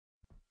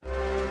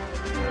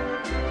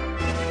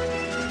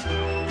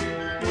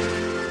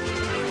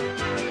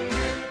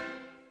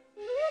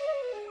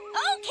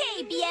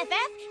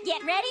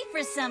Get ready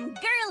for some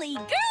girly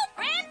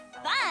girlfriend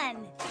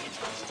fun!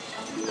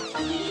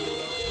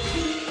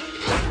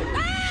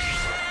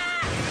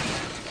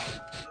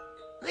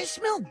 I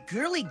smell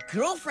girly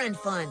girlfriend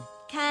fun.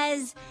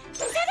 'Cause,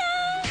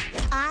 ta-da!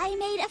 I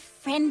made a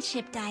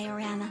friendship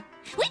diorama.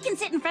 We can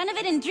sit in front of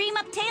it and dream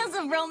up tales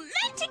of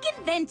romantic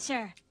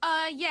adventure.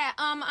 Yeah,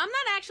 I'm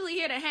not actually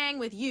here to hang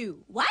with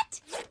you.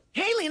 What?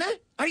 Hey, Lena,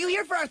 are you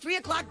here for our 3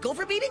 o'clock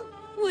gopher beating?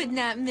 Would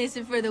not miss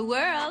it for the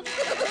world.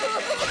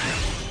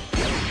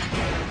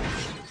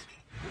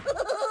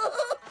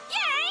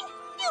 Yang!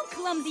 You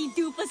clumsy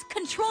doofus,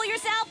 control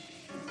yourself!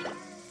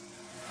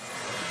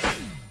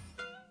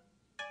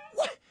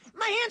 What?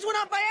 My hands went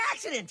up by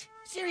accident.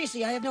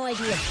 Seriously, I have no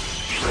idea.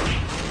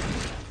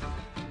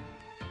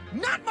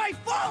 Not my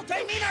fault!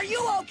 I mean, are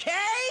you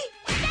okay?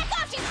 Back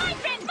off, she's my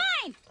friend,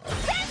 mine!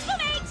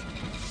 Transformate!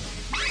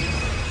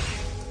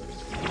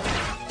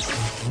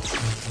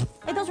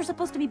 Hey, those were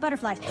supposed to be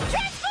butterflies.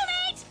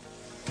 Transformate!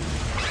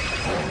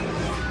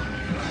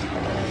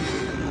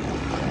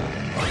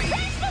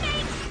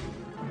 Transformate!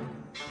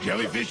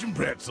 Jellyfish and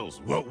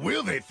pretzels. What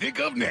will they think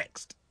of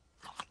next?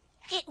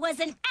 It was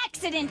an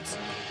accident.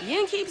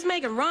 Yin keeps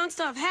making wrong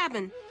stuff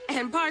happen,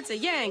 and parts of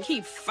Yang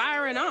keep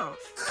firing off.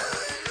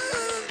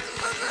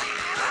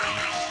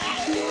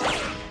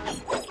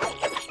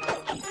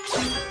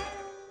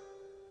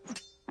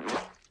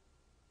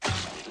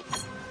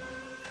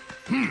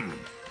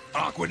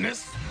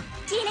 Awkwardness,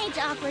 Teenage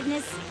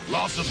awkwardness.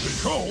 loss of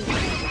control.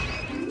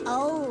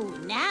 Oh,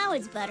 now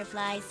it's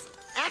butterflies.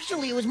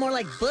 Actually, it was more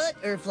like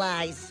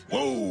butterflies.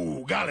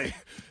 Whoa, golly.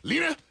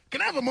 Lena,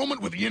 can I have a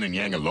moment with Yin and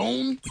Yang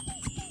alone?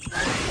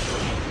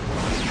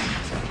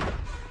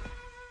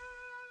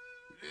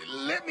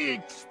 Let me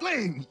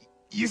explain.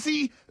 You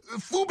see,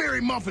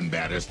 Fooberty muffin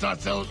batter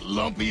starts out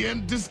lumpy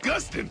and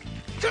disgusting,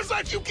 just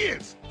like you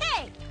kids.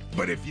 Hey!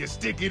 But if you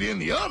stick it in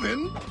the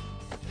oven,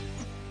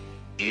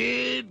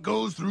 it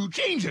goes through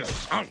changes.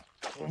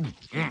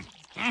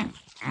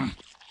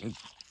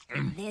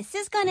 This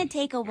is gonna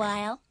take a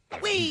while.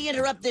 We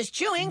interrupt this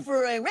chewing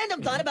for a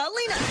random thought about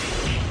Lena.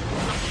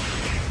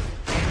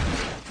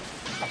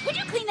 Would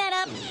you clean that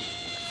up?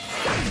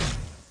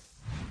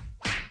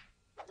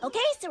 Okay,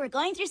 so we're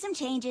going through some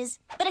changes.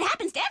 But it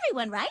happens to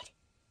everyone, right?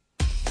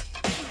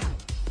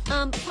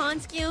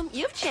 Pondscüm,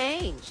 you've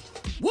changed.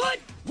 What?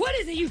 What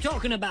is it you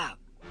talking about?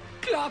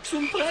 Clocks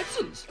and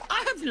pretzels.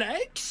 I have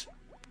legs.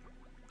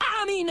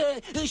 I mean,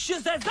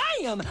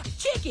 Shazam!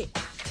 Check it!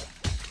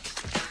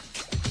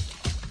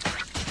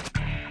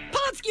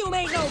 Pondscüm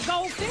ain't no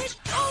goldfish.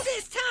 All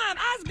this time,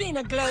 I've been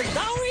a glorious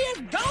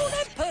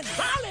golden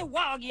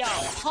pollywog,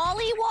 y'all.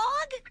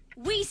 Pollywog?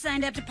 We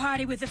signed up to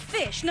party with a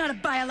fish, not a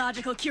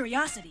biological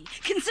curiosity.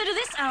 Consider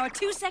this our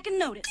 2-second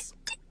notice.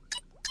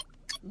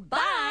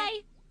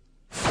 Bye!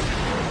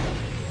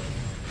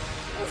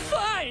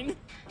 Fine.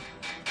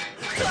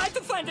 Try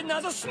to find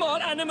another small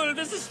animal with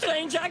a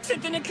strange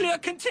accent in a clear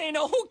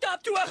container hooked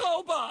up to a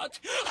robot.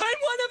 I'm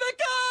one of a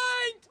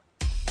kind.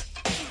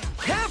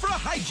 Care for a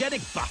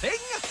hygienic buffing?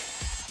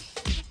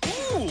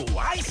 Ooh,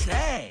 I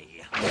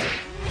say.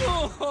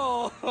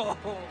 Oh,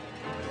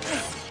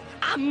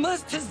 I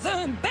must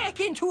turn back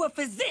into a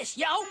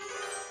physician, yo.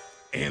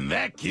 And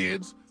that,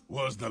 kids,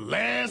 was the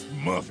last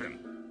muffin.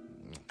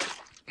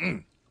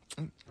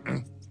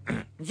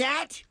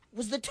 That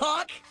was the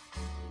talk?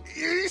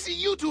 You see,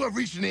 you two have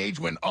reached an age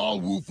when all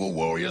Wu-Fu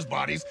warriors'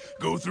 bodies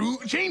go through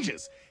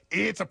changes.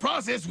 It's a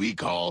process we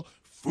call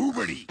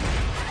Fooberty.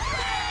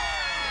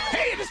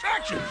 Hey, a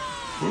distraction!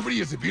 Fooberty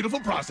is a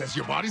beautiful process.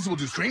 Your bodies will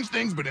do strange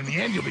things, but in the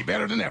end, you'll be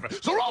better than ever.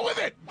 So roll with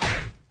it!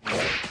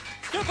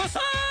 Step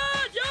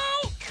aside,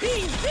 yo!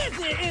 He's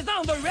busy is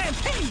on the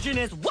rampage in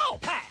his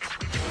warpath.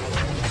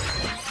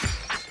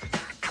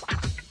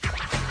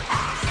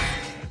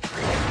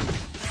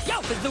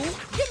 Yo,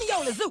 Kazoo, give me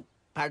your Lazoo.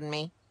 Pardon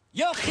me?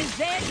 Your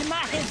Kazan to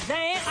my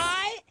Kazan,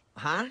 I?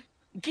 Huh?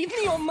 Give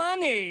me your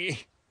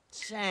money.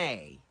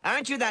 Say,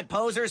 aren't you that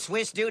poser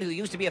Swiss dude who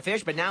used to be a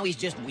fish, but now he's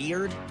just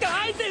weird?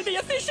 Guys, they'll be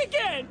a fish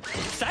again.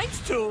 Thanks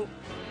to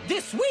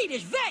this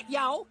Swedish vet,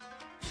 yo.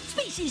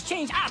 Species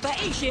change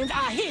operations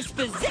are his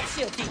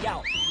specialty,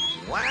 yo.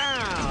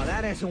 Wow,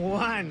 that is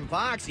one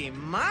foxy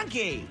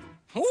monkey.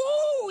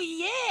 Ooh,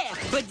 yeah.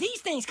 But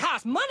these things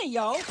cost money,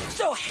 yo.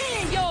 So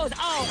hand yours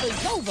off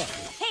is over.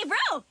 Hey,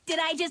 bro, did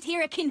I just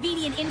hear a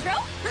convenient intro?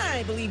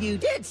 I believe you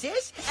did,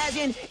 sis. As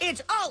in,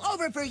 it's all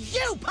over for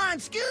you,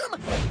 Pondscüm.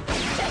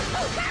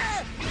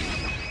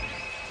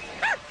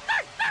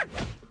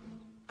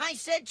 I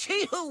said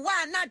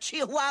Chihuahua, not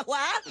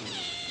Chihuahua.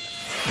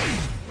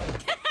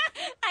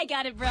 I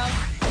got it, bro.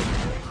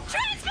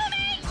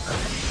 Transformate!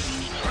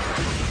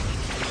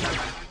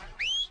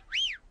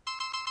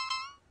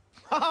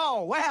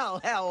 Oh, well,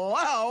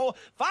 hello,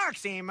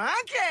 Foxy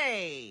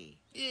Monkey.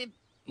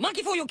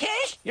 Monkey for your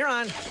cash? You're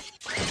on.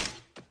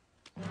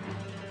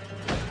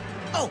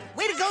 Oh,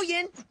 way to go,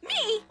 Yin.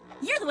 Me?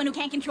 You're the one who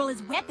can't control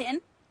his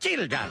weapon.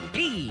 Children,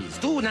 please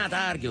do not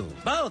argue.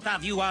 Both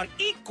of you are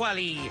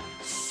equally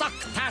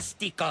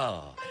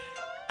sucktastico.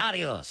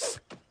 Adios.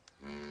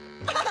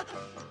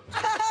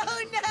 Oh,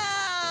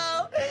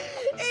 no!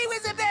 He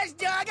was the best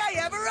dog I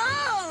ever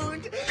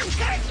owned!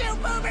 Curse you,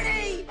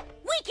 Fooberty!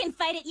 We can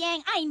fight it,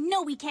 Yang. I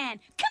know we can.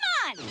 Come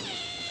on!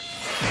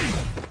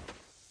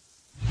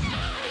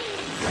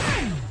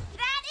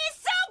 That is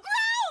so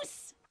gross!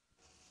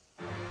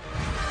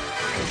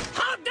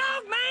 Hot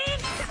dog, man!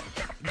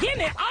 Give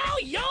me all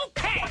your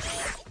cash!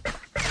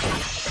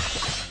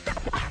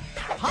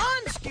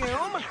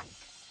 Pondscüm?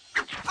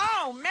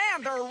 Oh,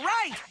 man, they're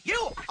right.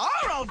 You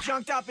are all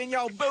junked up in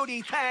your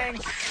booty thing.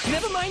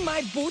 Never mind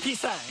my booty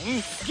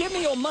thing. Give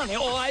me your money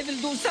or I will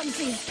do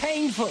something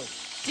painful.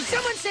 Did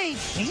someone say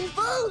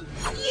painful?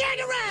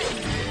 Yangaran!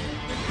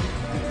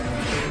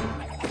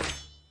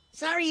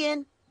 Sorry,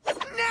 Yin.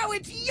 Now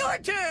it's your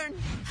turn!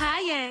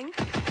 Hi, Yang.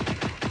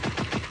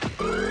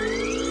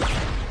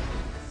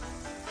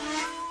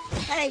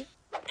 Hey,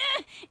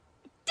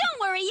 Don't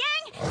worry,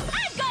 Yang.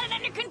 I've got it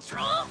under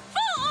control.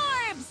 Full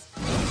orbs!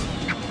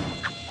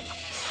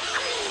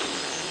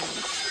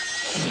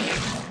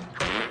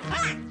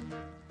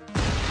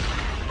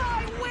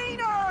 My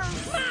wiener!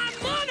 My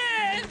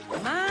money!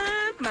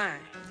 My.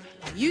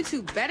 You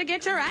two better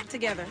get your act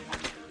together.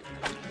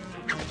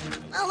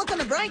 I'll look on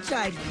the bright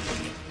side.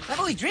 I've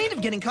always dreamed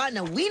of getting caught in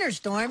a wiener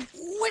storm.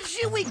 What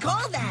should we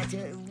call that?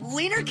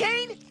 Wiener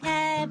cane?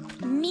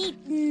 Meat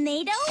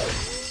NATO?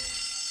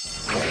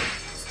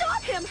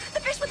 Stop him! The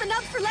fish with the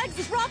nubs for legs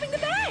is robbing the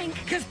bank!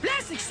 Cause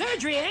plastic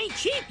surgery ain't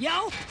cheap,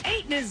 yo.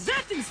 Ain't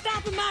nothing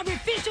stopping my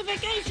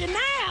refishification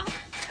now.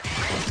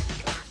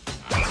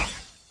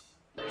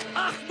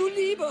 Ach du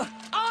Liebe,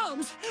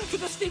 arms to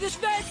the Swedish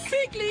Welt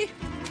quickly.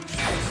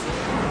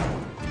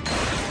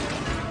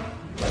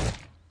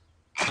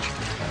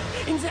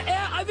 In the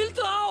air I will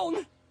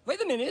drown.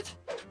 Wait a minute.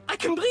 I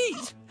can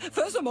breathe.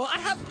 Furthermore, I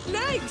have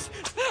legs.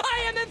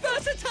 I am a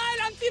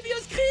versatile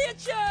amphibious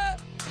creature.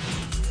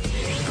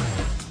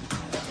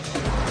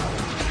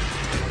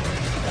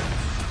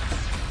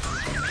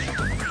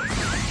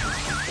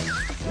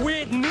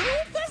 With new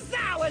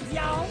thesaurus,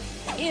 y'all.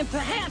 And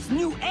perhaps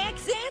new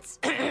accents.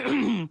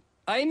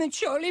 I'm a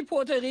Charlie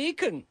Puerto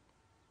Rican.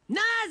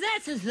 Nah,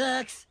 that's a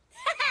sucks.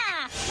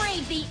 Ha-ha!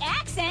 Afraid the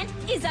accent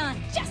is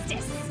on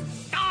justice.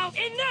 Oh,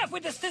 enough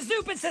with the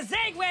stupid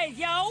segues,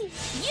 yo!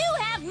 You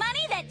have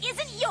money that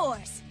isn't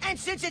yours. And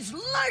since it's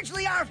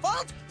largely our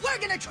fault, we're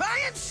gonna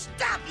try and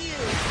stop you!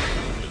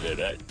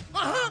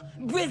 Uh-huh.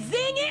 Bring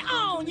it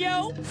on,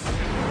 yo!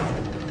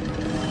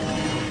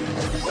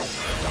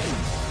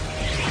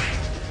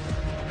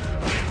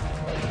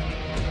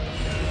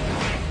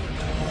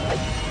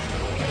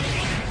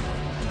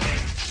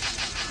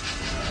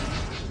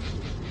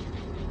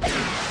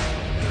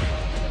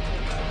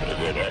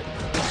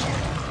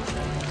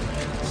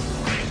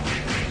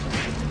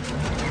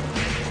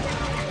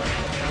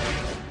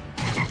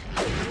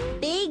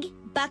 Big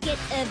bucket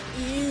of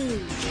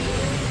ooze.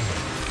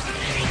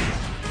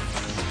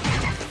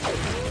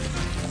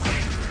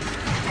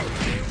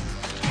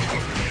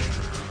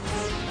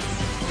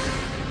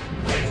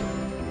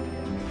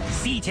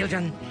 See,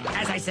 children,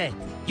 as I said,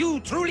 you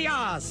truly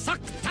are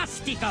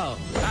sucktastico.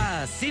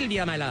 Ah,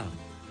 Sylvia, my love.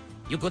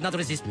 You could not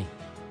resist me,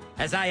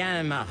 as I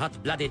am a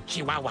hot-blooded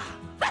chihuahua.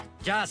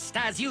 Just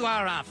as you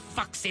are a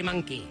foxy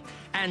monkey,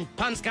 and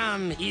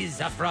Pondscüm is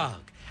a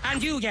frog.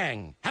 And you,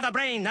 Yang, have a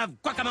brain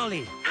of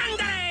guacamole.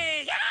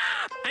 Andale!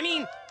 I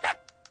mean...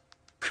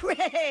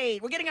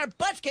 Great! We're getting our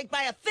butts kicked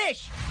by a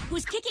fish!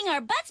 Who's kicking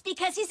our butts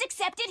because he's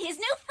accepted his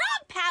new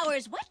frog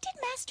powers. What did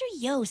Master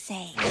Yo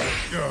say?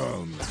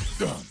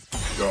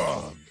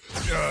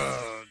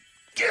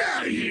 Get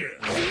out of here!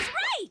 He's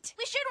right!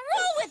 We should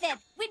roll with it!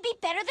 We'd be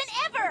better than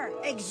ever!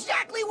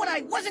 Exactly what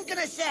I wasn't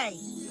gonna say!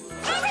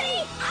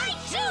 Fooberty, I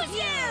choose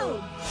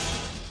you!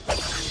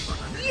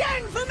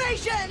 Yang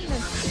formation!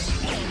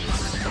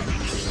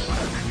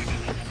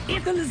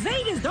 If the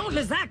Blixens don't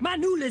Lizac my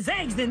new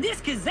Lizags, then this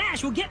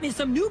Kazash will get me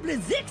some new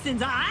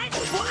Blixens, alright?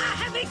 For I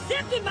have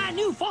accepted my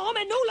new form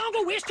and no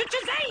longer wish to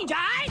change,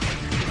 alright?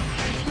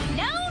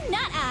 No,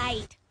 not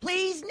I.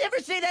 Please, never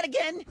say that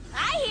again!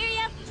 I hear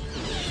ya.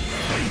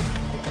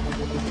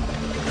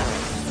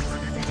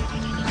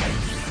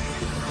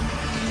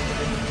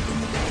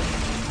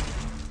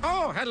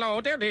 Oh,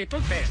 hello there,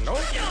 little fellow.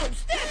 Yo,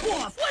 step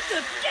off! What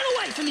the? Get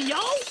away from me, yo!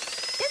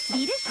 The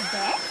Swedish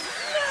vet?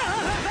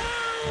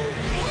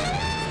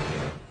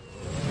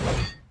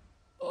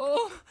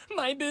 Oh,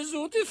 my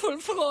beautiful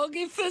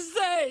froggy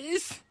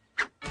face.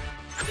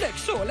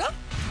 Lexola?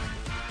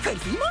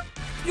 Kalima?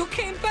 You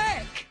came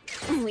back.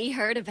 We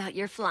heard about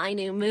your fly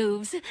new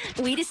moves.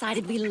 We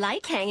decided we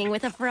like hanging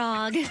with a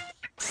frog.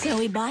 So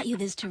we bought you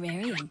this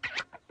terrarium.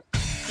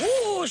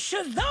 Oh,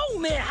 show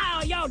me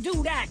how y'all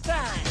do that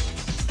thing.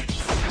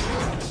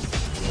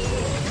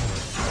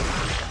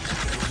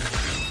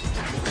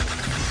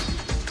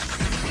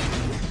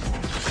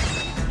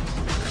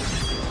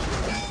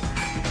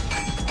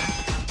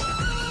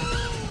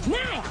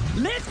 Now,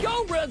 let's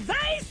go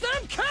reverse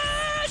some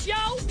cash, yo!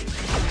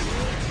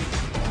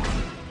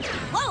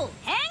 Whoa,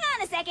 hang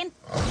on a second.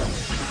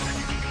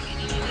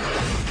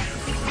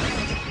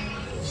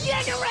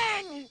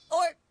 Yangarang!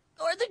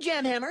 Or the gem.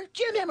 Jamhammer.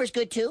 Jamhammer's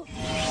good too.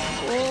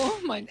 Oh,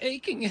 mein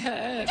aching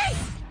head.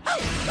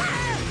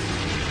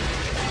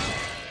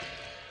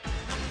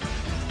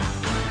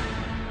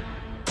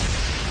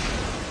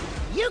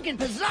 You can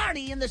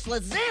Pizzardi in the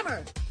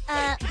Slazammer.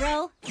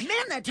 Bro? Man,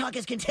 that talk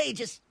is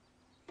contagious.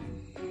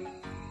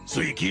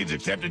 So your kids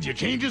accepted your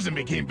changes and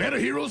became better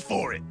heroes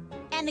for it.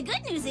 And the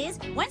good news is,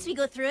 once we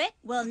go through it,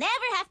 we'll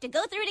never have to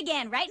go through it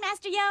again, right,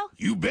 Master Yo?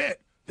 You bet.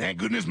 Thank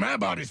goodness my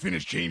body's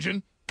finished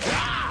changing.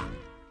 Ah!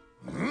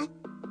 Huh?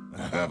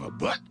 I have a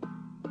butt?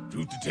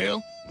 Truth to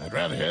tell, I'd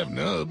rather have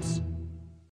nubs.